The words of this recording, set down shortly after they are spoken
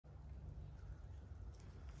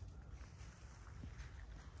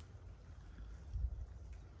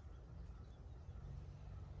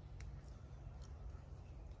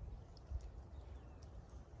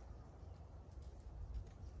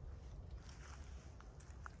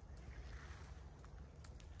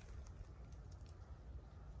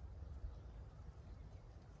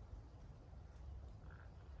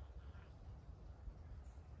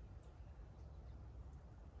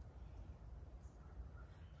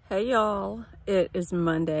Hey y'all, it is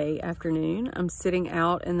Monday afternoon. I'm sitting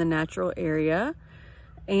out in the natural area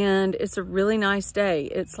and it's a really nice day.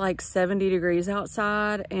 It's like 70 degrees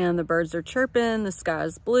outside and the birds are chirping, the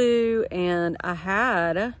sky's blue, and I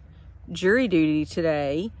had jury duty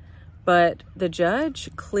today, but the judge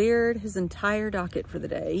cleared his entire docket for the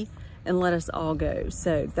day and let us all go.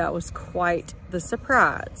 So that was quite the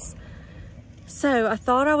surprise. So I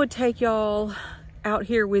thought I would take y'all out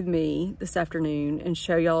here with me this afternoon and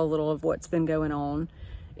show y'all a little of what's been going on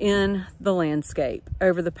in the landscape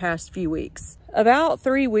over the past few weeks. About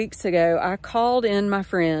 3 weeks ago, I called in my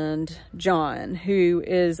friend John, who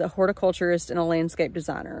is a horticulturist and a landscape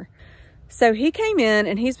designer. So he came in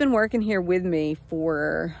and he's been working here with me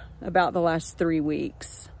for about the last 3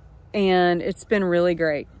 weeks, and it's been really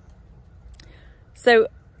great. So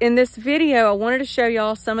in this video, I wanted to show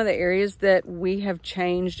y'all some of the areas that we have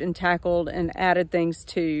changed and tackled and added things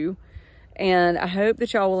to, and I hope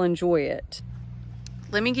that y'all will enjoy it.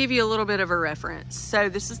 Let me give you a little bit of a reference. So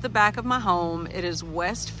this is the back of my home. It is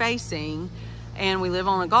west facing, and we live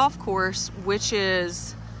on a golf course, which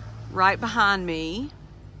is right behind me.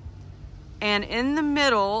 And in the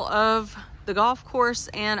middle of the golf course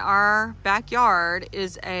and our backyard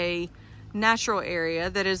is a natural area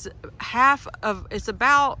that is it's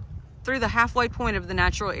about through the halfway point of the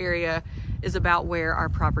natural area is about where our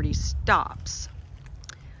property stops.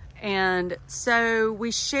 And so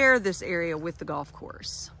we share this area with the golf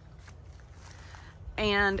course.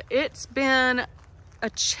 And it's been a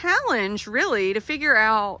challenge really to figure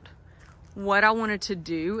out what I wanted to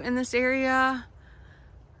do in this area.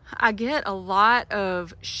 I get a lot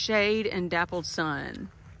of shade and dappled sun.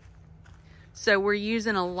 So we're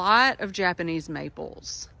using a lot of Japanese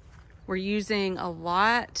maples. We're using a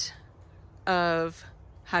lot of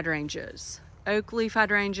hydrangeas, oak leaf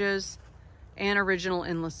hydrangeas, and original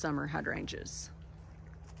endless summer hydrangeas.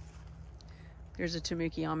 There's a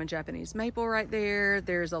Tamukiyama Japanese maple right there.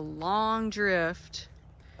 There's a long drift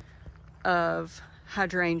of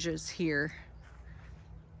hydrangeas here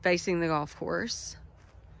facing the golf course.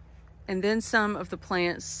 And then some of the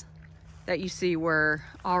plants that you see were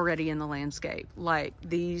already in the landscape, like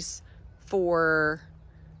these 4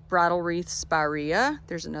 bridal wreath spirea.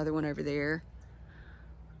 There's another one over there.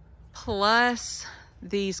 Plus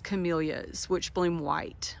these camellias, which bloom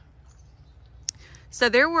white. So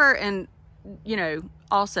there were, and you know,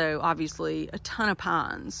 also obviously a ton of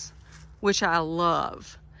pines, which I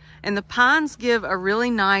love. And the pines give a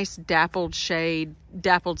really nice dappled shade,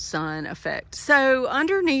 dappled sun effect. So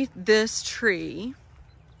underneath this tree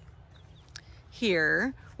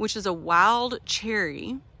here, which is a wild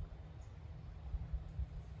cherry,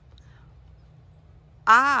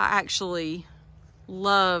 I actually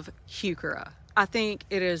love Heuchera. I think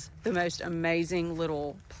it is the most amazing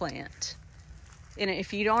little plant. And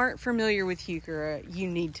if you aren't familiar with Heuchera, you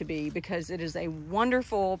need to be, because it is a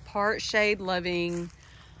wonderful part shade loving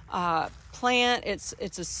plant.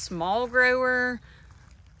 It's a small grower.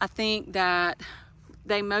 I think that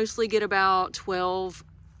they mostly get about 12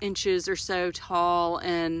 inches or so tall,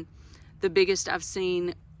 and the biggest I've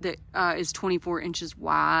seen that is 24 inches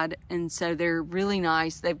wide, and so they're really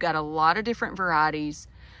nice. They've got a lot of different varieties.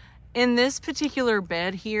 In this particular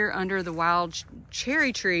bed here under the wild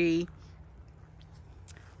cherry tree,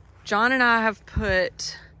 John and I have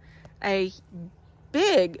put a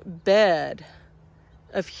big bed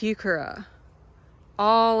of Heuchera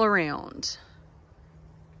all around.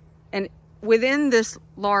 And within this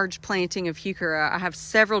large planting of Heuchera, I have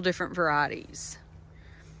several different varieties.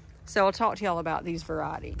 So I'll talk to y'all about these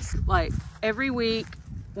varieties. Like every week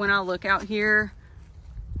when I look out here,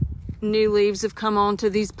 new leaves have come onto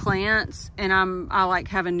these plants, and I like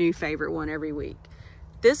have a new favorite one every week.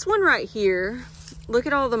 This one right here, look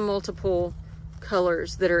at all the multiple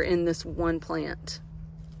colors that are in this one plant.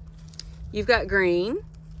 You've got green,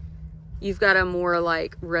 you've got a more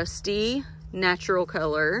like rusty natural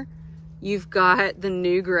color, you've got the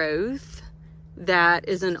new growth that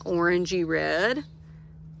is an orangey red,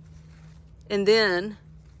 and then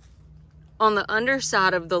on the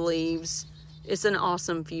underside of the leaves, it's an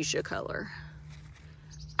awesome fuchsia color.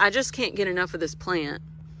 I just can't get enough of this plant.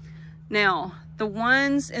 Now, the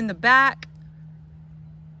ones in the back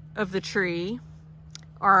of the tree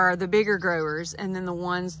are the bigger growers, and then the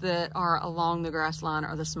ones that are along the grass line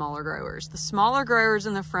are the smaller growers. The smaller growers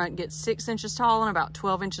in the front get 6 inches tall and about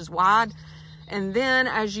 12 inches wide. And then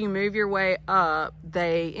as you move your way up,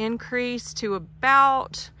 they increase to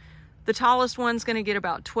about, the tallest one's gonna get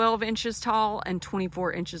about 12 inches tall and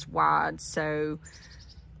 24 inches wide. So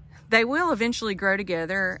they will eventually grow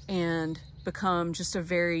together and become just a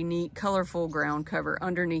very neat, colorful ground cover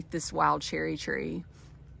underneath this wild cherry tree.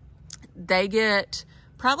 They get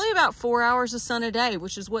probably about 4 hours of sun a day,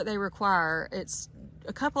 which is what they require. It's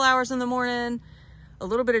a couple hours in the morning, a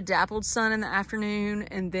little bit of dappled sun in the afternoon,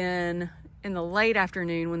 and then in the late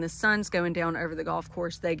afternoon when the sun's going down over the golf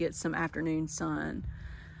course, they get some afternoon sun.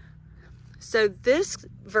 So this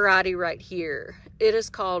variety right here, it is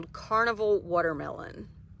called Carnival Watermelon.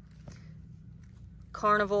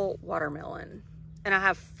 Carnival Watermelon. And I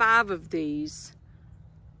have 5 of these.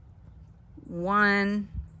 1,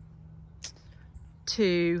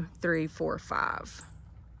 2, 3, 4, 5.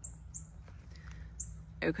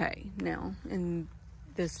 Okay, now in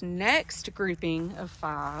this next grouping of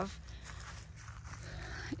 5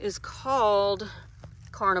 is called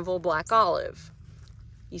Carnival Black Olive.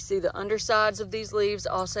 You see the undersides of these leaves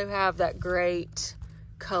also have that great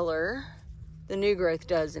color. The new growth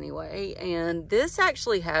does anyway. And this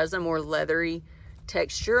actually has a more leathery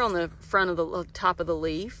texture on the front of the top of the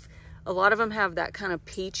leaf. A lot of them have that kind of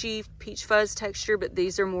peach fuzz texture, but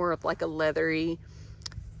these are more of like a leathery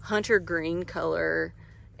hunter green color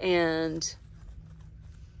and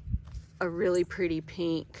a really pretty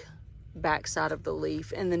pink backside of the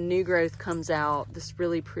leaf. And the new growth comes out this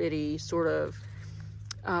really pretty sort of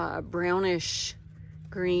brownish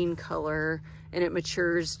green color, and it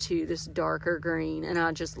matures to this darker green, and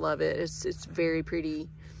I just love it. It's very pretty.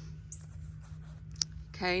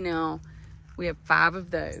 Okay, now we have 5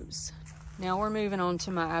 of those. Now we're moving on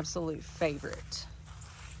to my absolute favorite.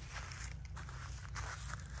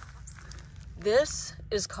 This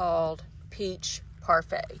is called Peach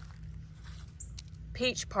Parfait.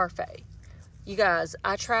 Peach Parfait. You guys,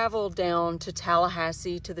 I traveled down to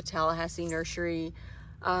Tallahassee, to the Tallahassee nursery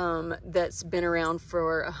that's been around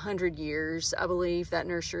for 100 years, I believe that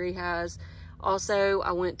nursery has. Also,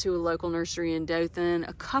 I went to a local nursery in Dothan,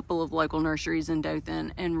 a couple of local nurseries in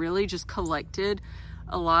Dothan, and really just collected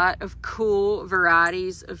a lot of cool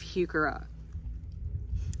varieties of Heuchera.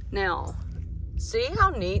 Now, see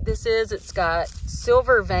how neat this is? It's got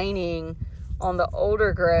silver veining on the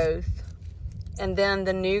older growth, and then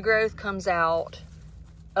the new growth comes out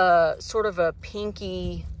sort of a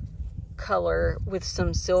pinky color with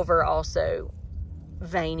some silver also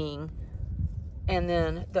veining. And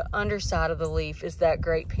then the underside of the leaf is that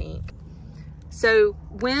great pink. So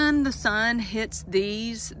when the sun hits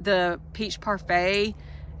these, the Peach Parfait,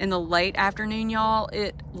 in the late afternoon, y'all,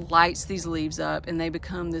 it lights these leaves up and they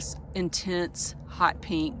become this intense hot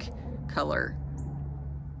pink color.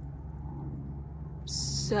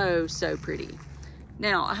 So, so pretty.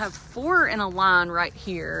 Now I have 4 in a line right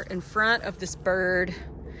here in front of this bird.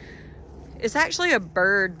 It's actually a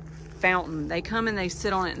bird fountain. They come and they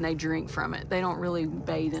sit on it and they drink from it. They don't really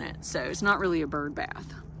bathe in it, so it's not really a bird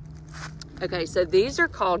bath. Okay, so these are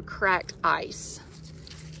called cracked ice,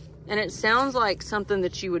 and it sounds like something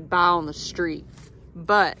that you would buy on the street,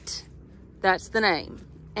 but that's the name.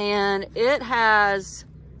 And it has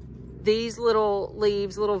these little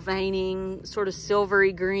leaves, little veining, sort of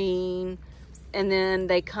silvery green, and then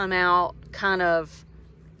they come out kind of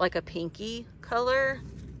like a pinky color.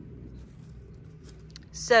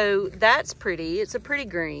 So that's pretty. It's a pretty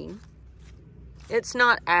green. It's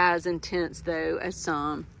not as intense though as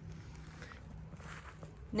some.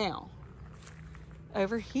 Now,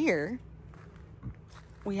 over here,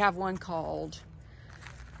 we have one called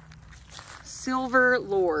Silver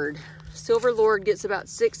Lord. Silver Lord gets about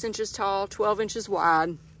 6 inches tall, 12 inches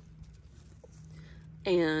wide.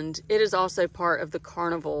 And it is also part of the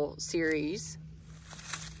Carnival series.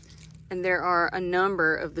 And there are a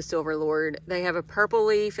number of the Silver Lord. They have a purple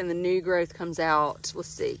leaf and the new growth comes out, let's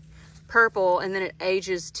see, purple, and then it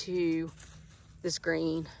ages to this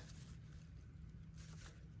green.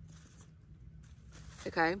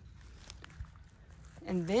 Okay.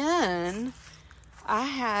 And then I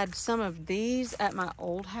had some of these at my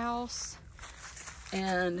old house,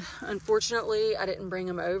 and unfortunately I didn't bring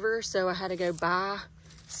them over, so I had to go buy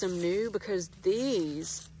some new because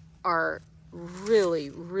these are really,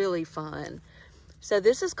 really fun. So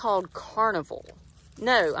this is called Carnival.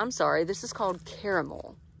 No, I'm sorry, this is called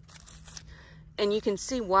Caramel. And you can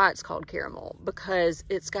see why it's called Caramel, because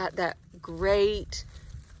it's got that great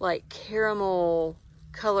like caramel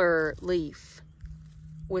color leaf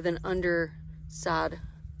with an underside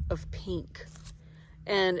of pink.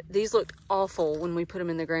 And these looked awful when we put them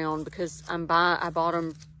in the ground because I bought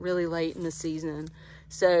them really late in the season.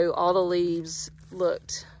 So all the leaves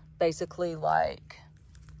looked basically like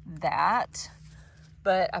that.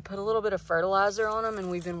 But I put a little bit of fertilizer on them and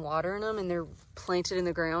we've been watering them, and they're planted in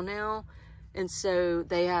the ground now. And so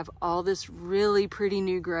they have all this really pretty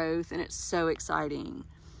new growth, and it's so exciting.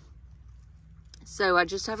 So I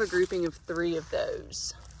just have a grouping of 3 of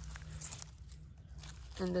those.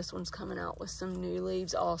 And this one's coming out with some new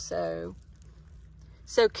leaves also.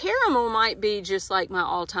 So caramel might be just like my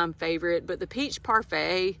all-time favorite, but the peach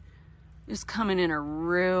parfait is coming in a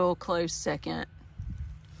real close second.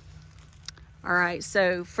 All right,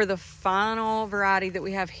 so for the final variety that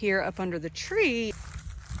we have here up under the tree,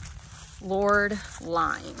 Lord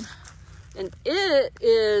Lime. And it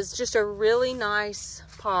is just a really nice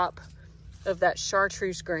pop of that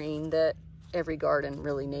chartreuse green that every garden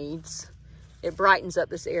really needs. It brightens up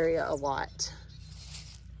this area a lot.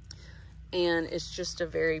 And it's just a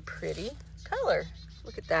very pretty color.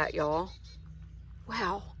 Look at that, y'all.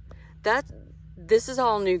 Wow, this is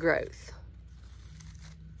all new growth.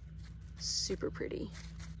 Super pretty.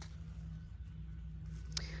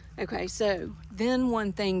 Okay, so then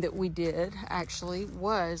one thing that we did actually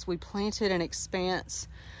was we planted an expanse,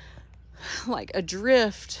 like a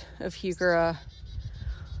drift of heuchera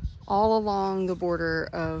all along the border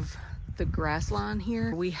of the grass line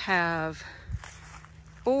here. We have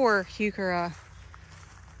 4 heuchera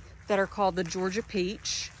that are called the Georgia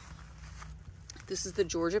Peach. This is the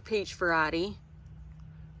Georgia Peach variety.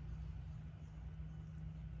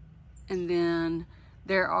 And then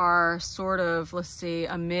there are sort of, let's see,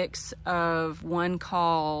 a mix of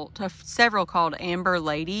several called Amber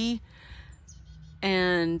Lady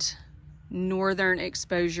and Northern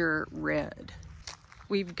Exposure Red.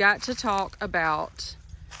 We've got to talk about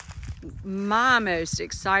my most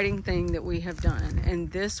exciting thing that we have done.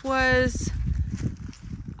 And this was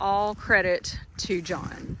all credit to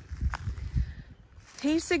John.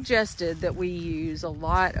 He suggested that we use a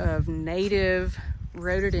lot of native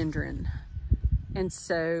rhododendron. And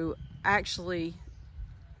so actually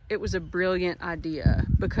it was a brilliant idea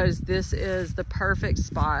because this is the perfect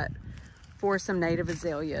spot for some native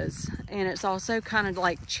azaleas. And it's also kind of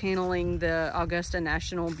like channeling the Augusta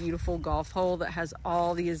National beautiful golf hole that has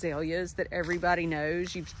all the azaleas that everybody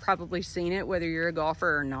knows. You've probably seen it whether you're a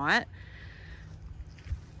golfer or not.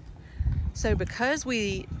 So because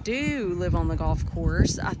we do live on the golf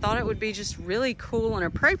course, I thought it would be just really cool and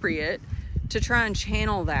appropriate to try and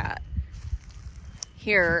channel that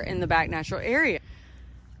here in the back natural area.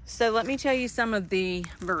 So let me tell you some of the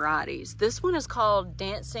varieties. This one is called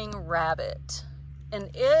Dancing Rabbit, and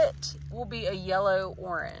it will be a yellow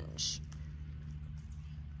orange.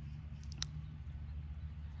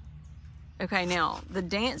 Okay, now the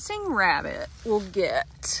Dancing Rabbit will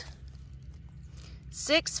get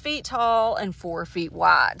 6 feet tall and 4 feet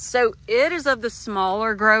wide. So it is of the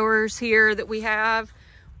smaller growers here that we have.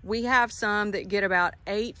 We have some that get about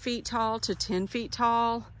 8 feet tall to 10 feet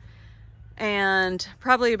tall and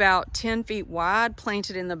probably about 10 feet wide,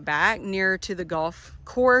 planted in the back near to the golf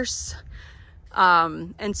course.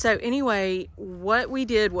 And so anyway, what we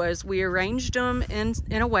did was we arranged them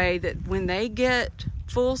in a way that when they get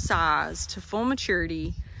full size to full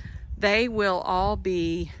maturity, they will all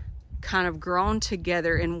be kind of grown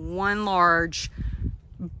together in one large,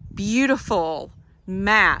 beautiful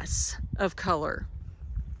mass of color.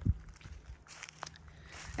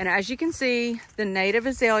 And as you can see, the native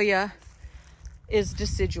azalea is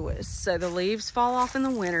deciduous. So the leaves fall off in the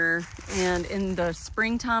winter, and in the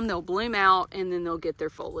springtime they'll bloom out and then they'll get their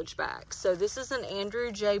foliage back. So this is an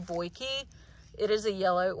Andrew J. Boyke. It is a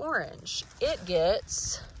yellow orange. It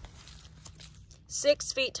gets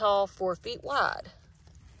 6 feet tall, 4 feet wide.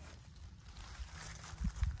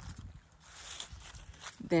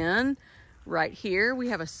 Then right here we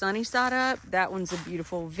have a sunny side up. That one's a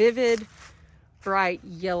beautiful, vivid, bright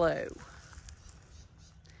yellow.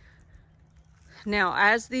 Now,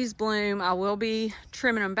 as these bloom, I will be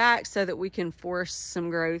trimming them back so that we can force some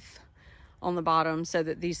growth on the bottom so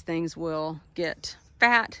that these things will get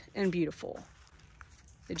fat and beautiful.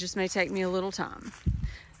 It just may take me a little time.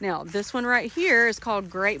 Now, this one right here is called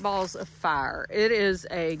Great Balls of Fire. It is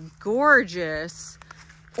a gorgeous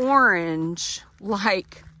orange,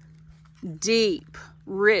 like deep,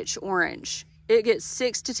 rich orange. It gets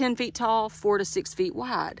 6 to 10 feet tall, 4 to 6 feet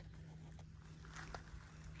wide.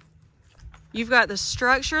 You've got the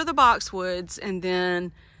structure of the boxwoods and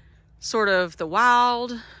then sort of the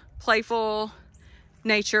wild, playful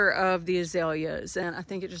nature of the azaleas. And I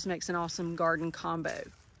think it just makes an awesome garden combo.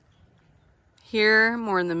 Here,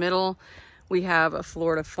 more in the middle, we have a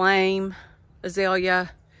Florida Flame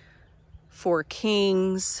azalea, 4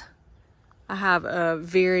 kings. I have a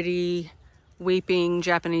Verity Weeping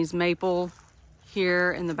Japanese Maple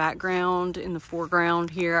here in the background. In the foreground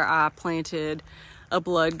here, I planted a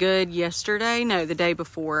Blood Good yesterday, no, the day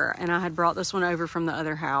before, and I had brought this one over from the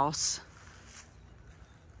other house.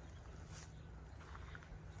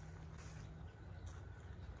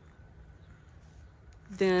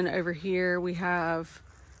 Then over here we have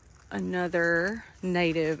another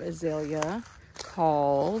native azalea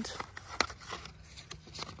called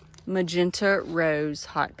Magenta Rose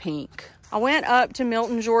Hot Pink. I went up to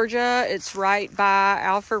Milton, Georgia. It's right by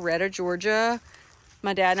Alpharetta, Georgia.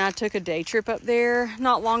 My dad and I took a day trip up there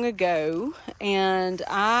not long ago, and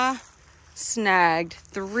I snagged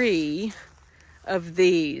 3 of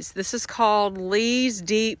these. This is called Lee's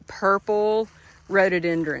Deep Purple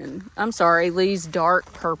Rhododendron. I'm sorry, Lee's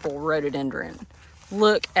Dark Purple Rhododendron.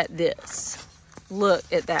 Look at this. Look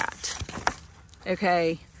at that.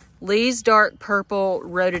 Okay, Lee's Dark Purple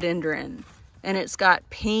Rhododendron. And it's got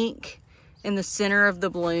pink in the center of the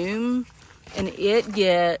bloom. And it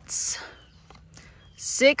gets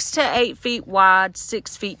 6 to 8 feet wide,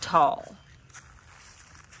 6 feet tall.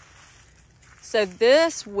 So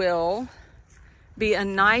this will be a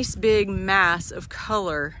nice big mass of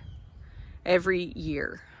color every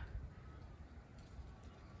year.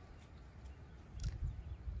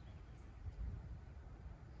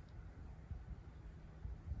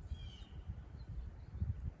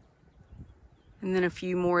 And then a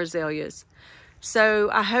few more azaleas. So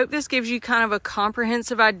I hope this gives you kind of a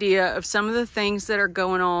comprehensive idea of some of the things that are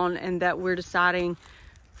going on and that we're deciding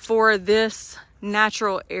for this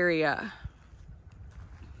natural area.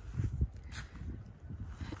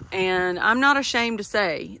 And I'm not ashamed to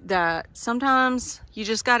say that sometimes you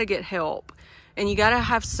just got to get help, and you got to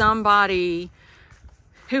have somebody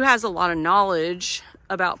who has a lot of knowledge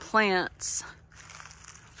about plants,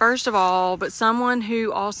 first of all, but someone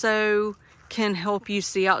who also can help you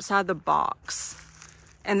see outside the box.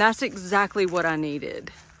 And that's exactly what I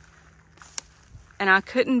needed. And I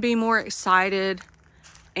couldn't be more excited,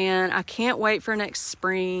 and I can't wait for next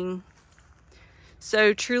spring.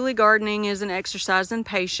 So truly gardening is an exercise in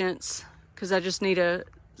patience, because I just need to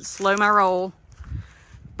slow my roll.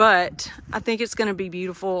 But I think it's going to be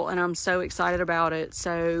beautiful, and I'm so excited about it.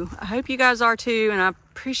 So I hope you guys are too, and I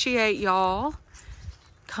appreciate y'all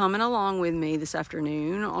coming along with me this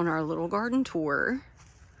afternoon on our little garden tour.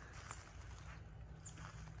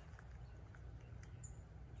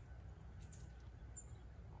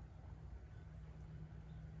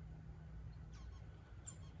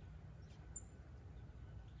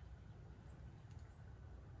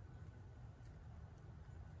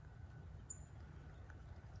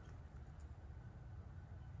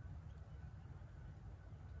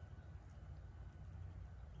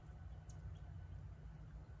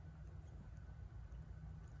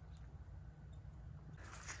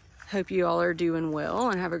 Hope you all are doing well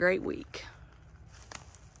and have a great week.